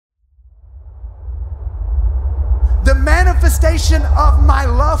manifestation of my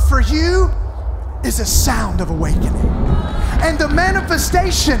love for you is a sound of awakening. And the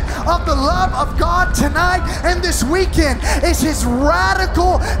manifestation of the love of God tonight and this weekend is His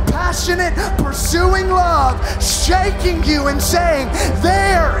radical, passionate, pursuing love, shaking you and saying,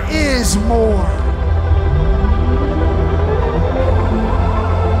 there is more.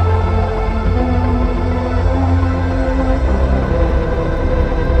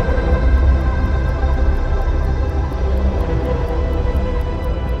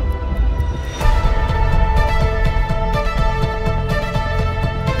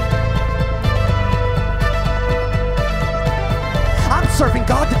 Serving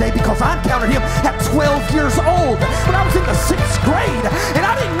God today because I encountered Him at 12 years old when I was in the 6th grade, and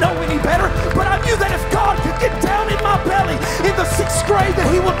I didn't know any better, but I knew that if God could get down in my belly in the 6th grade, that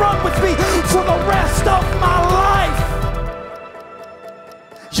He would run with me for the rest of my life.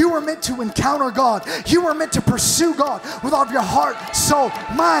 You were meant to encounter God. You were meant to pursue God with all of your heart, soul,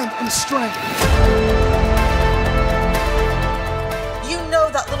 mind, and strength. You know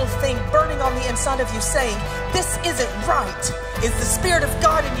that little thing burning on the inside of you saying, this isn't right, is the Spirit of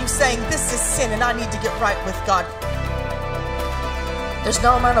God in you saying, this is sin and I need to get right with God. There's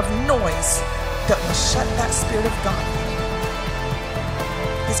no amount of noise that will shut that Spirit of God.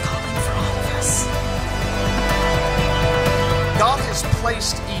 He's calling for all of us. God has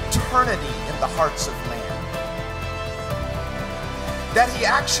placed eternity in the hearts of man. That He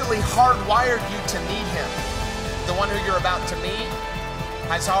actually hardwired you to need Him. The one who you're about to meet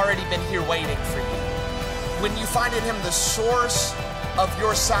has already been here waiting for you. When you find in Him the source of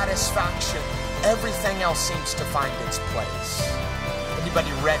your satisfaction, everything else seems to find its place.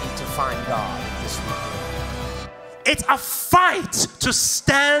 Anybody ready to find God this weekend? It's a fight to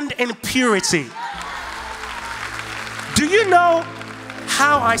stand in purity. Do you know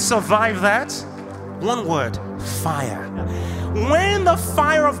how I survive that? One word: fire. When the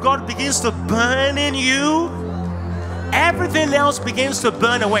fire of God begins to burn in you, everything else begins to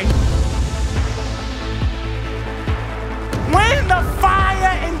burn away. When the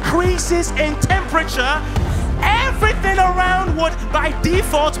fire increases in temperature, everything around would by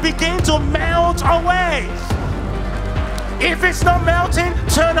default begin to melt away. If it's not melting,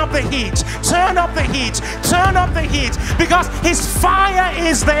 turn up the heat, turn up the heat, turn up the heat, because His fire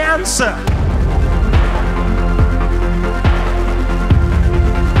is the answer.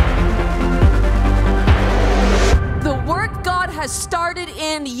 The work God has started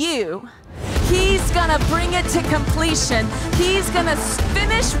in you, He's gonna bring it to completion. He's gonna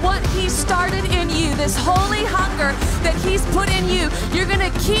finish what He started in you, this holy hunger that He's put in you. You're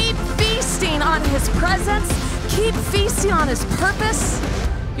gonna keep feasting on His presence, keep feasting on His purpose.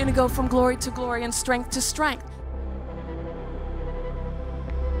 You're gonna go from glory to glory and strength to strength.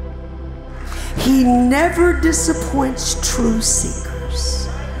 He never disappoints true seekers.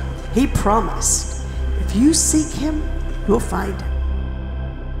 He promised, if you seek Him, you'll find Him.